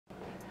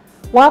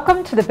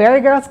Welcome to the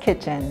BariGirls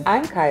Kitchen.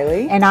 I'm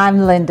Kylie. And I'm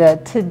Linda.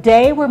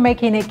 Today we're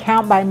making it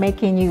count by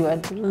making you a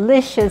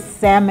delicious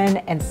salmon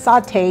and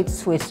sauteed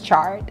Swiss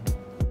chard.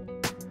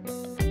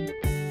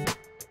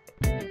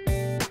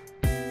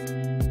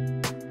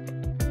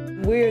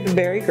 We're the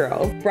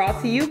BariGirls,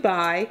 brought to you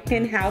by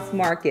Hen House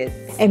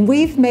Markets. And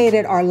we've made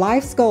it our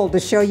life's goal to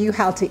show you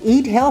how to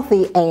eat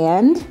healthy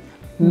and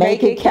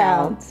make it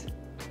count.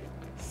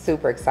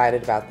 Super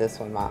excited about this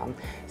one, Mom.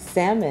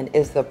 Salmon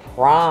is the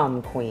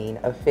prom queen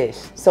of fish,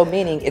 so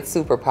meaning it's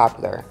super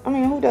popular. I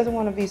mean, who doesn't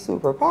want to be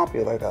super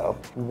popular though?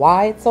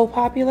 Why it's so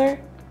popular?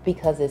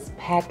 Because it's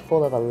packed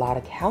full of a lot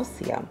of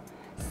calcium.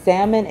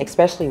 Salmon,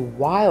 especially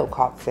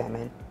wild-caught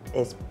salmon,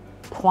 is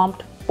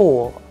plumped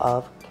full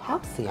of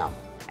calcium.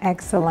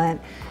 Excellent.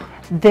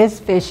 This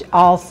fish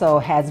also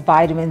has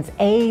vitamins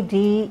A,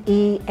 D,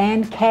 E,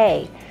 and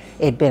K.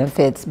 It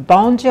benefits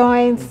bone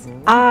joints,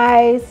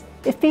 eyes,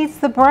 it feeds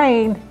the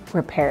brain,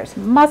 repairs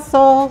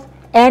muscles,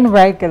 and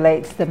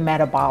regulates the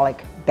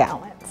metabolic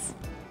balance.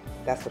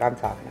 That's what I'm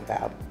talking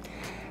about.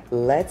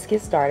 Let's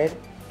get started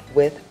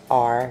with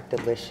our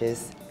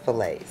delicious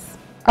fillets.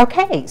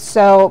 Okay,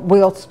 so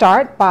we'll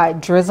start by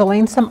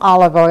drizzling some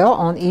olive oil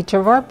on each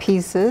of our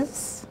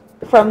pieces.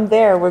 From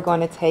there, we're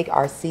going to take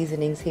our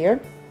seasonings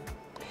here,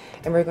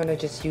 and we're going to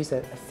just use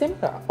a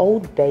simple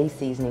Old Bay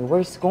seasoning.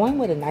 We're just going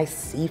with a nice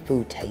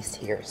seafood taste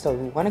here, so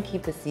we want to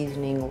keep the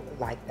seasoning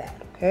like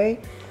that, okay?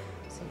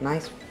 So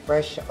nice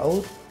fresh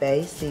Old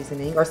Bay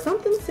seasoning or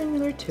something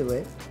similar to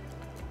it,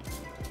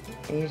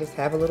 and you just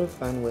have a little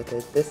fun with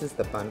it. This is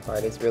the fun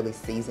part, is really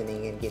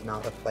seasoning and getting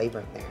all the flavor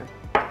in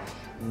there.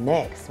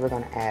 Next, we're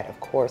going to add, of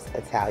course,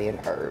 Italian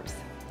herbs.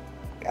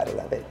 Gotta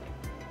love it.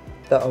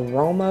 The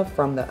aroma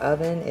from the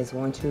oven is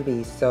going to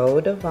be so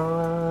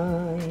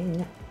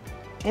divine.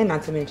 And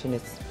not to mention,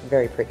 it's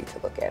very pretty to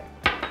look at.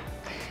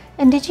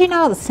 And did you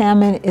know the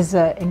salmon is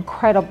an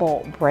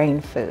incredible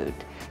brain food?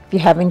 If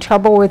you're having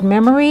trouble with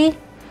memory,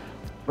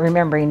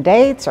 remembering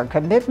dates or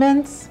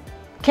commitments,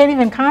 can't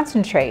even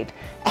concentrate,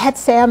 add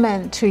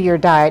salmon to your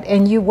diet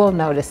and you will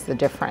notice the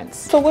difference.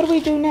 So what do we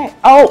do next?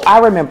 Oh, I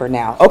remember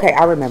now. Okay,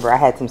 I remember. I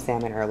had some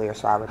salmon earlier,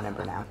 so I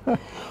remember now.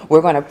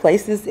 We're going to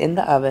place this in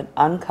the oven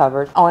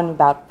uncovered on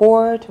about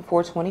 4 to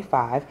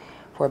 425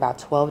 for about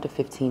 12 to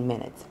 15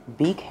 minutes.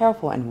 Be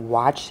careful and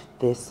watch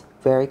this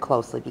very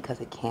closely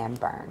because it can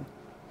burn.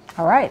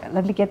 All right,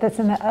 let me get this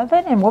in the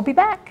oven and we'll be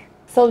back.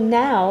 So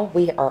now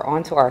we are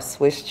on to our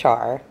Swiss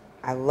chard.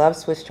 I love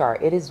Swiss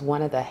chard. It is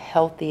one of the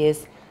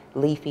healthiest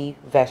leafy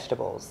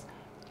vegetables.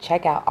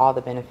 Check out all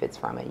the benefits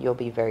from it. You'll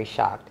be very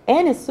shocked.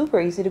 And it's super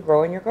easy to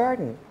grow in your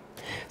garden.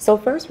 So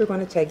first we're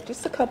going to take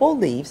just a couple of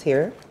leaves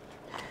here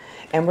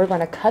and we're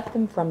going to cut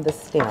them from the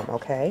stem,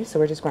 okay? So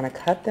we're just going to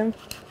cut them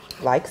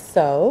like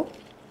so.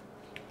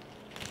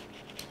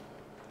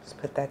 Just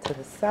put that to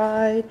the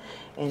side,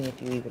 and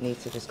if you even need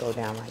to just go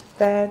down like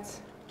that.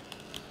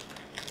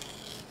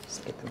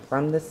 Just get them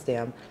from the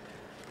stem.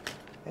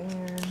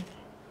 There.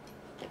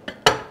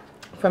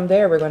 From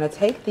there, we're going to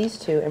take these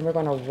two and we're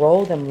going to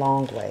roll them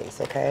long ways,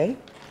 okay?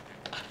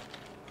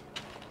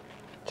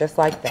 Just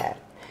like that.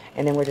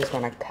 And then we're just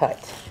going to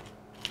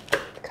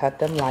cut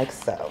them like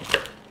so.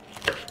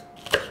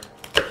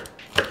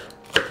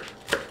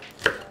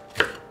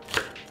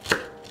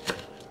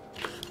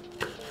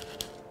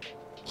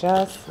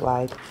 Just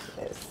like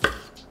this.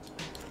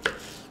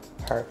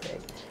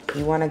 Perfect.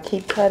 You want to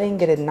keep cutting,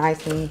 get it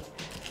nice and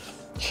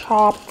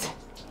chopped.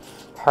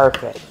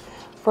 Perfect.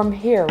 From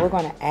here, we're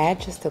going to add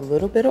just a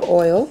little bit of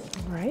oil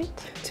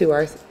to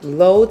our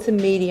low to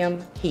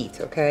medium heat,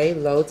 okay?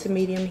 Low to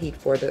medium heat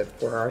for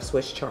our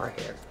Swiss chard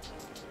here.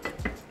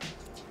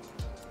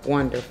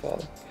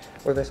 Wonderful.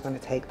 We're just going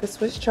to take the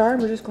Swiss chard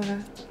and we're just going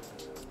to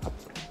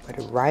put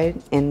it right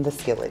in the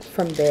skillet.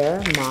 From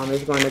there, Mom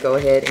is going to go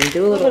ahead and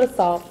do a little bit of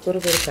salt, a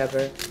little bit of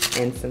pepper,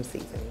 and some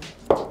seasoning.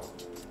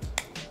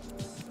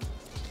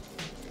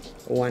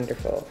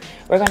 Wonderful.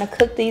 We're going to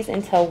cook these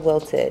until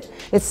wilted.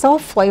 It's so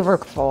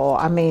flavorful.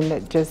 I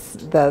mean,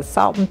 just the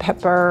salt and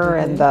pepper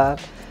and the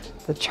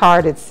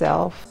chard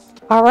itself.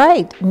 All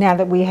right, now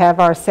that we have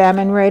our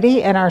salmon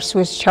ready and our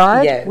Swiss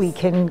chard, we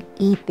can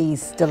eat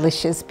these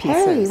delicious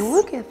pieces. Hey,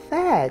 look at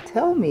that.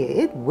 Tell me,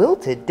 it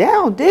wilted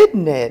down,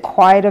 didn't it?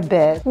 Quite a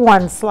bit.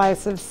 One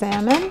slice of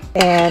salmon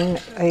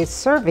and a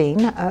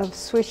serving of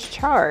Swiss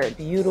chard.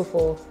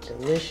 Beautiful,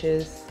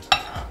 delicious.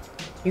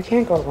 You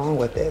can't go wrong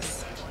with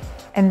this.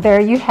 And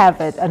there you have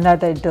it,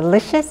 another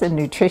delicious and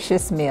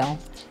nutritious meal.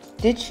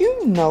 Did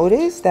you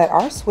notice that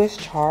our Swiss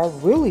chard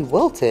really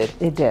wilted?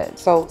 It did.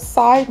 So,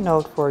 side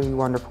note for you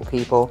wonderful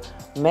people,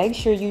 make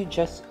sure you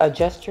just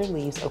adjust your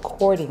leaves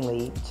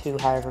accordingly to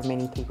however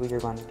many people you're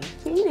going to be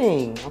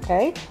feeding,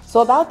 okay? So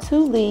about 2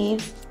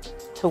 leaves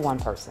to 1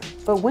 person.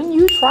 But when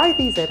you try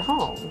these at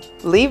home,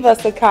 leave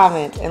us a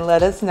comment and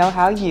let us know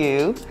how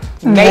you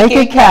make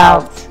it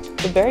count.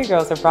 The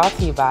BariGirls are brought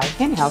to you by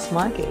Hen House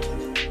Markets.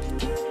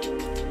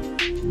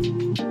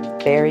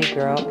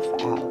 BariGirls